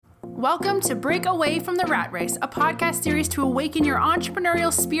Welcome to Break Away from the Rat Race, a podcast series to awaken your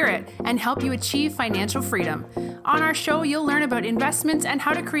entrepreneurial spirit and help you achieve financial freedom. On our show, you'll learn about investments and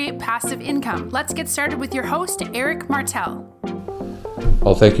how to create passive income. Let's get started with your host, Eric Martel.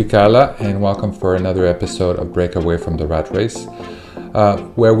 Well, thank you, Carla, and welcome for another episode of Break Away from the Rat Race,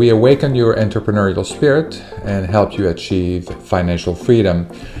 where we awaken your entrepreneurial spirit and help you achieve financial freedom.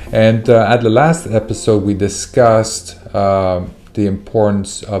 And at the last episode, we discussed the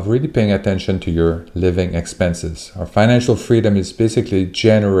importance of really paying attention to your living expenses. Our financial freedom is basically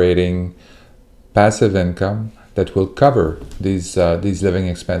generating passive income that will cover these living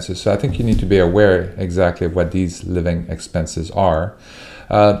expenses. So I think you need to be aware exactly of what these living expenses are.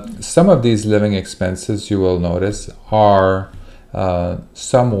 Some of these living expenses, you will notice, are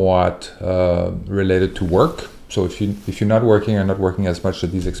somewhat related to work. So if you're not working or not working as much,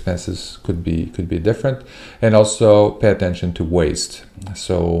 these expenses could be different. And also pay attention to waste.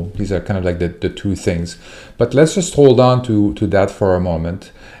 So these are kind of like the two things. But let's just hold on to that for a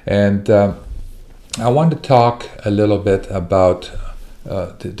moment. And I want to talk a little bit about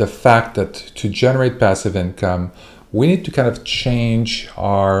the fact that to generate passive income, we need to kind of change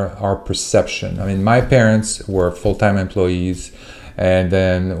our perception. I mean, my parents were full-time employees. And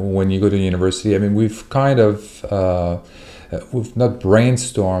then when you go to university, I mean, we've kind of, we've not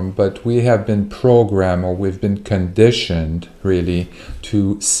brainstormed, but we have been programmed or we've been conditioned really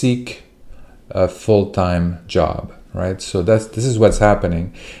to seek a full-time job, right? So this is what's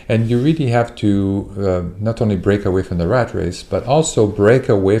happening. And you really have to not only break away from the rat race, but also break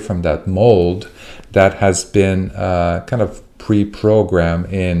away from that mold that has been kind of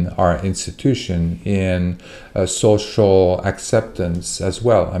pre-programmed in our institution, in social acceptance as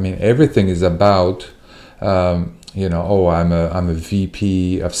well. I mean, everything is about, I'm a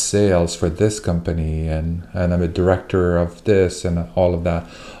VP of sales for this company, and I'm a director of this, and all of that.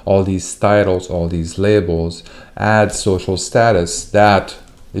 All these titles, all these labels add social status that,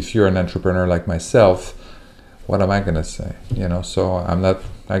 if you're an entrepreneur like myself, what am I going to say? So I'm not,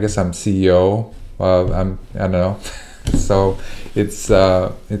 I guess I'm CEO. I don't know. So it's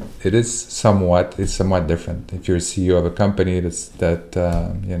somewhat different. If you're a CEO of a company that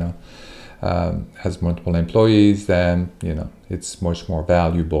has multiple employees, then it's much more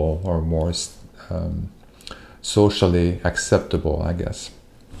valuable or more socially acceptable, I guess.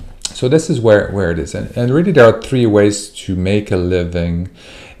 So this is where it is, and really there are three ways to make a living,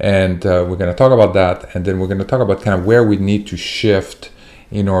 and we're going to talk about that, and then we're going to talk about kind of where we need to shift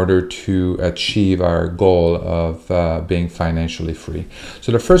in order to achieve our goal of being financially free. So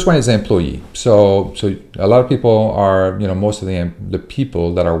the first one is employee. So a lot of people are, most of the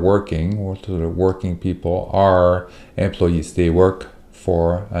people that are working, or the working people, are employees. They work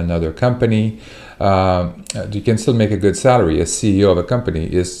for another company. You can still make a good salary. A CEO of a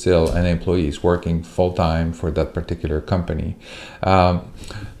company is still an employee. He's working full-time for that particular company.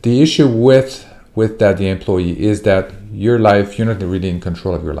 The issue with the employee is that your life, you're not really in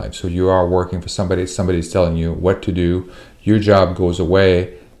control of your life. So you are working for somebody's telling you what to do, your job goes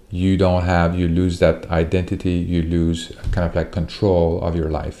away, you lose that identity, you lose kind of like control of your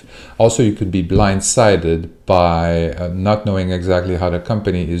life. Also, you could be blindsided by not knowing exactly how the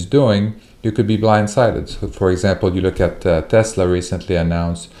company is doing. You could be blindsided. So for example, you look at Tesla recently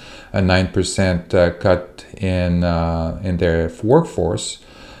announced a 9% cut in their workforce.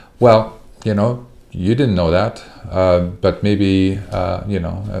 Well, you didn't know that, but maybe,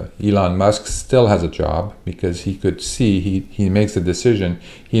 Elon Musk still has a job because he could see, he makes a decision,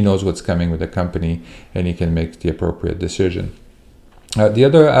 he knows what's coming with the company, and he can make the appropriate decision. The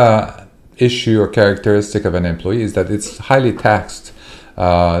other issue or characteristic of an employee is that it's highly taxed.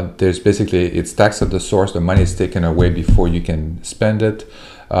 It's taxed at the source, the money is taken away before you can spend it.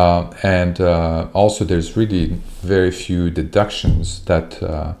 And also there's really very few deductions that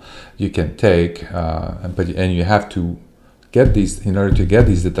you can take, and you have to get these, in order to get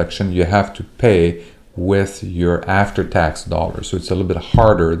these deductions, you have to pay with your after-tax dollars. So it's a little bit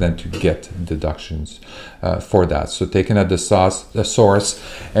harder than to get deductions for that. So taken at the source,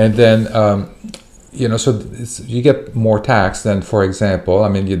 and then, you get more tax than, for example,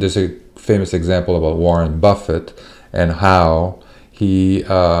 there's a famous example about Warren Buffett and how he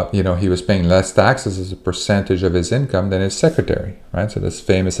was paying less taxes as a percentage of his income than his secretary, right? So this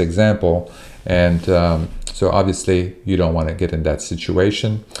famous example, and so obviously you don't want to get in that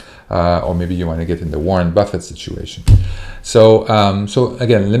situation, or maybe you want to get in the Warren Buffett situation. So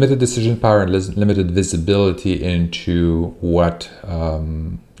again, limited decision power and limited visibility into what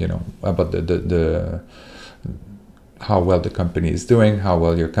about the how well the company is doing, how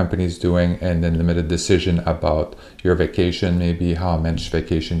well your company is doing, and then limited decision about your vacation, maybe how much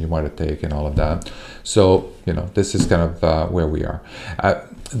vacation you want to take and all of that. So, this is kind of where we are.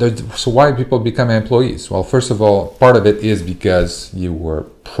 So why people become employees? Well, first of all, part of it is because you were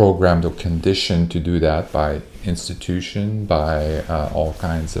programmed or conditioned to do that by institution, by all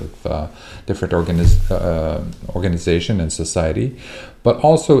kinds of different organization and society, but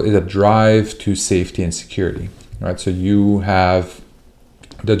also is a drive to safety and security. Right, so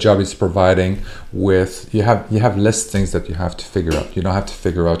the job is providing with, you have less things that you have to figure out. You don't have to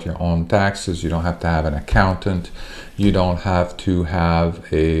figure out your own taxes. You don't have to have an accountant. You don't have to have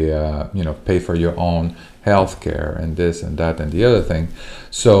pay for your own healthcare and this and that and the other thing.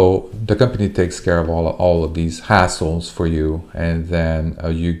 So the company takes care of all of these hassles for you, and then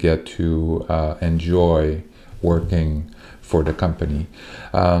you get to enjoy working for the company.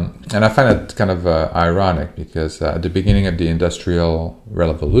 And I find it kind of ironic because at the beginning of the Industrial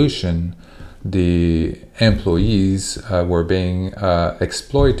Revolution, the employees were being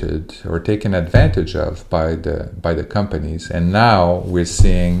exploited or taken advantage of by the companies, and now we're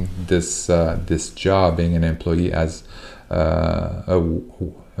seeing this job, being an employee, as a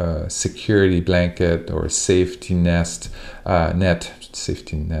security blanket or a safety net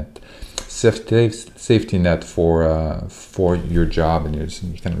for your job and your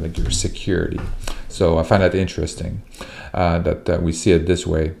kind of like your security. So I find that interesting that we see it this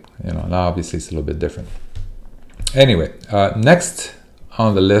way. Now obviously it's a little bit different. Anyway, next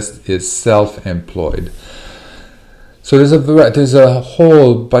on the list is self-employed. So there's a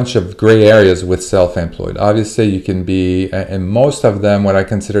whole bunch of gray areas with self-employed. Obviously, you can be, and most of them, what I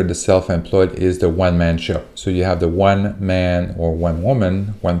consider the self-employed is the one-man show. So you have the one man or one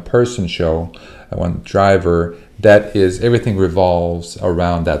woman, one person show, one driver. That is, everything revolves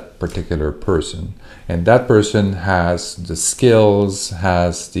around that particular person, and that person has the skills,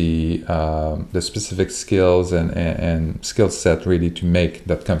 has the specific skills and skill set really to make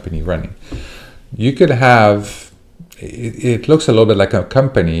that company running. You could have. It looks a little bit like a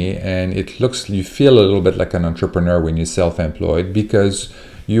company, and you feel a little bit like an entrepreneur when you're self-employed because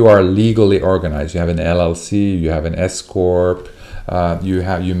you are legally organized. You have an LLC, you have an S corp,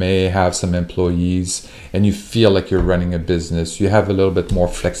 you may have some employees, and you feel like you're running a business. You have a little bit more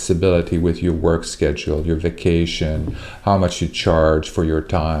flexibility with your work schedule, your vacation, how much you charge for your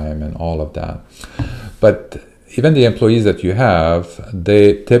time, and all of that. But even the employees that you have,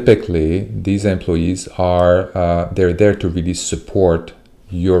 these employees are they're there to really support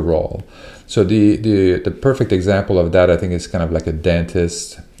your role. So the perfect example of that, I think, is kind of like a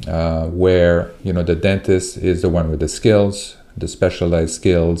dentist, where the dentist is the one with the skills, the specialized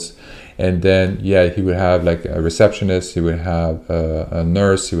skills, and then he would have like a receptionist, he would have a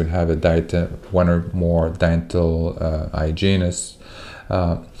nurse, he would have one or more dental hygienists.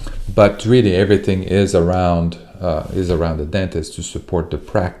 But really, everything is around the dentist to support the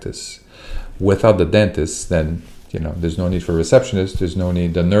practice. Without the dentist, then there's no need for a receptionist. There's no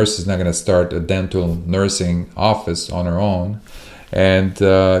need. The nurse is not going to start a dental nursing office on her own, and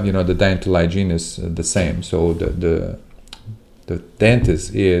the dental hygienist the same. So the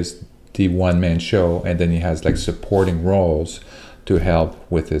dentist is the one-man show, and then he has like supporting roles to help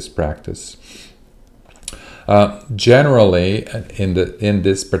with his practice. Generally, in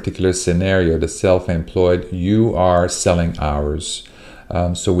this particular scenario, the self-employed, you are selling hours.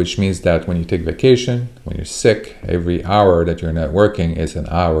 So which means that when you take vacation, when you're sick, every hour that you're not working is an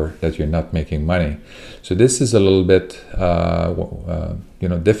hour that you're not making money. So this is a little bit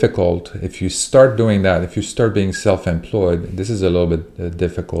difficult. If you start doing that, if you start being self-employed, this is a little bit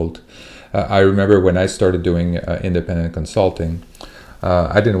difficult. I remember when I started doing independent consulting,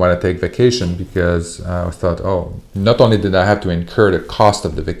 I didn't want to take vacation because I thought, not only did I have to incur the cost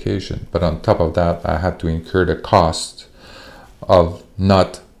of the vacation, but on top of that, I had to incur the cost of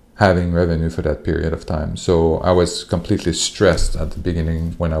not having revenue for that period of time. So I was completely stressed at the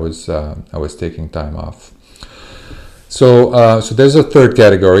beginning when I was taking time off. So there's a third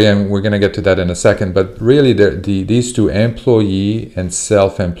category, and we're going to get to that in a second. But really, these two, employee and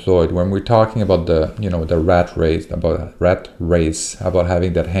self-employed, when we're talking about the rat race, about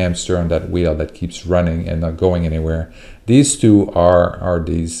having that hamster on that wheel that keeps running and not going anywhere, these two are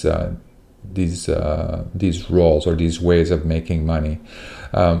these roles or these ways of making money.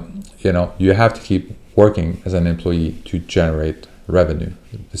 You have to keep working as an employee to generate revenue.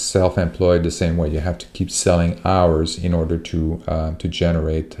 The self-employed, the same way. You have to keep selling hours in order to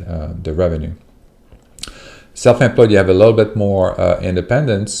generate the revenue. Self-employed, you have a little bit more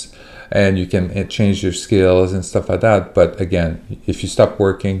independence, and you can change your skills and stuff like that. But again, if you stop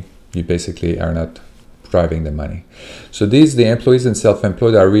working, you basically are not driving the money. So the employees and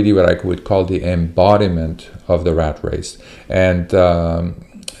self-employed are really what I would call the embodiment of the rat race. And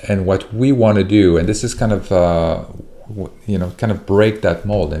what we want to do, and this is kind of kind of break that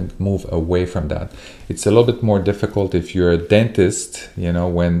mold and move away from that. It's a little bit more difficult if you're a dentist,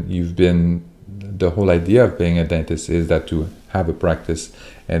 when you've been, the whole idea of being a dentist is that to have a practice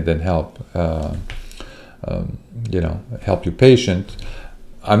and then help your patient.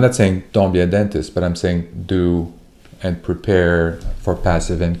 I'm not saying don't be a dentist, but I'm saying do and prepare for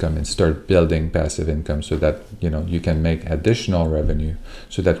passive income and start building passive income so that you can make additional revenue,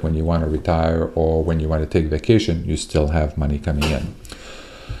 so that when you want to retire or when you want to take vacation, you still have money coming in.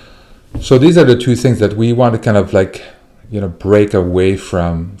 So these are the two things that we want to kind of break away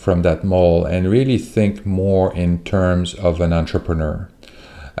from that mold and really think more in terms of an entrepreneur.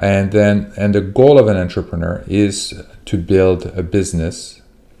 And the goal of an entrepreneur is to build a business.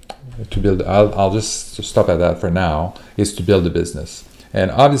 I'll just stop at that for now, is to build a business.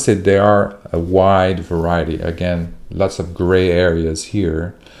 And obviously there are a wide variety, again, lots of gray areas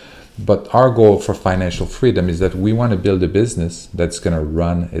here, but our goal for financial freedom is that we want to build a business that's going to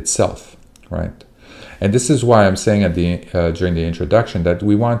run itself, right? And this is why I'm saying during the introduction that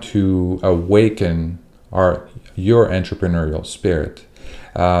we want to awaken your entrepreneurial spirit.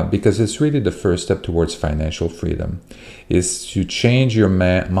 Because it's really the first step towards financial freedom, is to change your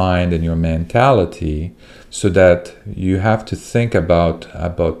mind and your mentality so that you have to think about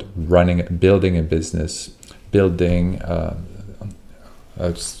building a business, building a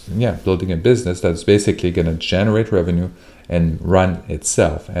business that's basically going to generate revenue and run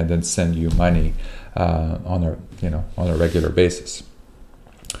itself, and then send you money on a regular basis.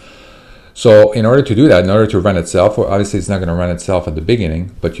 So in order to do that, in order to run itself, well, obviously it's not going to run itself at the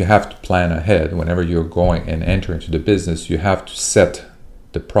beginning, but you have to plan ahead. Whenever you're going and enter into the business, you have to set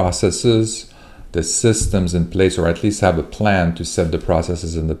the processes, the systems in place, or at least have a plan to set the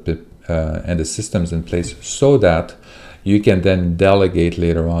processes and the systems in place so that you can then delegate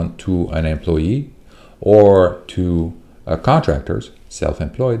later on to an employee or to contractors,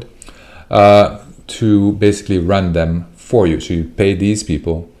 self-employed, to basically run them for you. So you pay these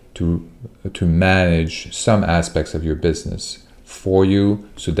people to manage some aspects of your business for you,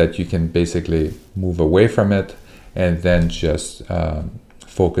 so that you can basically move away from it and then just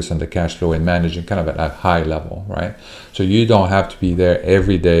focus on the cash flow and managing kind of at a high level, right? So you don't have to be there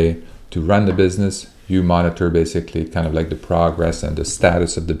every day to run the business. You monitor basically kind of like the progress and the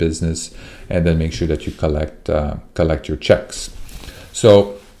status of the business, and then make sure that you collect your checks.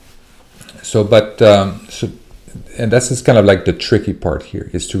 And this is kind of like the tricky part here,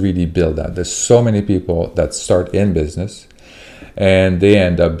 is to really build that. There's so many people that start in business and they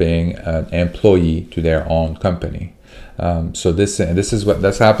end up being an employee to their own company. So this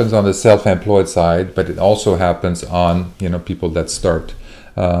happens on the self-employed side, but it also happens on people that start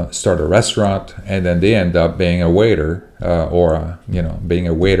a restaurant, and then they end up being a waiter being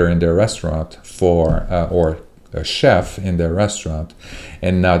a waiter in their restaurant or a chef in their restaurant,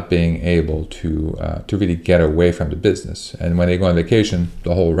 and not being able to really get away from the business. And when they go on vacation,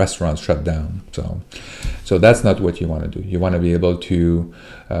 the whole restaurant's shut down. So that's not what you want to do. You want to be able to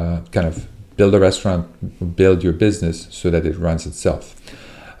kind of build a restaurant, build your business so that it runs itself.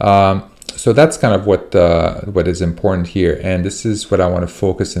 So that's kind of what is important here. And this is what I want to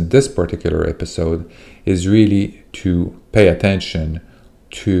focus in this particular episode, is really to pay attention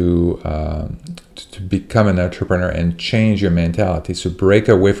to become an entrepreneur and change your mentality. So break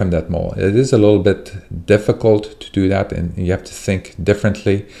away from that mold. It is a little bit difficult to do that, and you have to think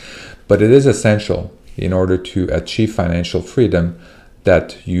differently, but it is essential in order to achieve financial freedom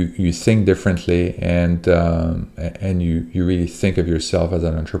that you think differently and you really think of yourself as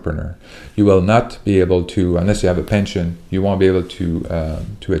an entrepreneur. You will not be able to, unless you have a pension, you won't be able to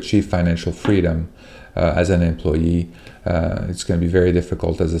achieve financial freedom as an employee. It's going to be very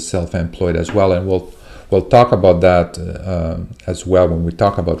difficult as a self-employed as well, and we'll talk about that as well when we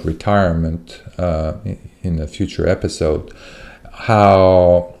talk about retirement in a future episode.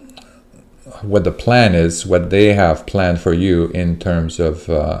 What the plan is, what they have planned for you in terms of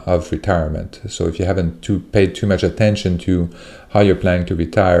retirement. So if you haven't paid too much attention to how you're planning to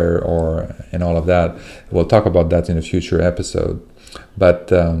retire and all of that, we'll talk about that in a future episode. But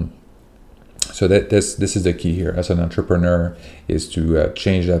so this is the key here as an entrepreneur, is to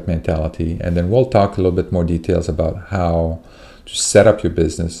change that mentality. And then we'll talk a little bit more details about how to set up your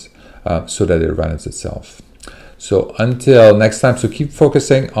business so that it runs itself. So until next time, so keep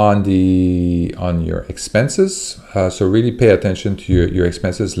focusing on your expenses. So really pay attention to your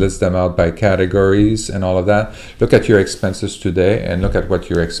expenses, list them out by categories and all of that. Look at your expenses today and look at what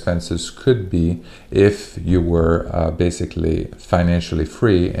your expenses could be if you were basically financially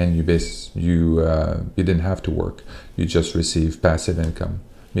free and you didn't have to work. You just receive passive income.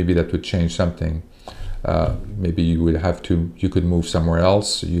 Maybe that would change something. Maybe you could move somewhere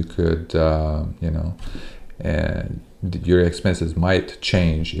else. You could, and your expenses might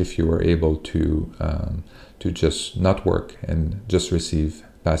change if you were able to just not work and just receive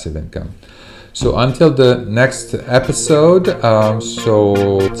passive income. So until the next episode,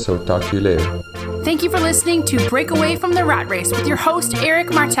 so talk to you later. Thank you for listening to Break Away from the Rat Race with your host,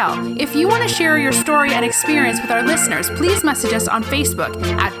 Eric Martel. If you want to share your story and experience with our listeners, please message us on Facebook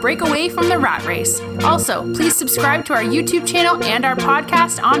at Break Away from the Rat Race. Also, please subscribe to our YouTube channel and our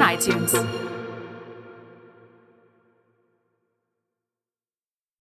podcast on iTunes.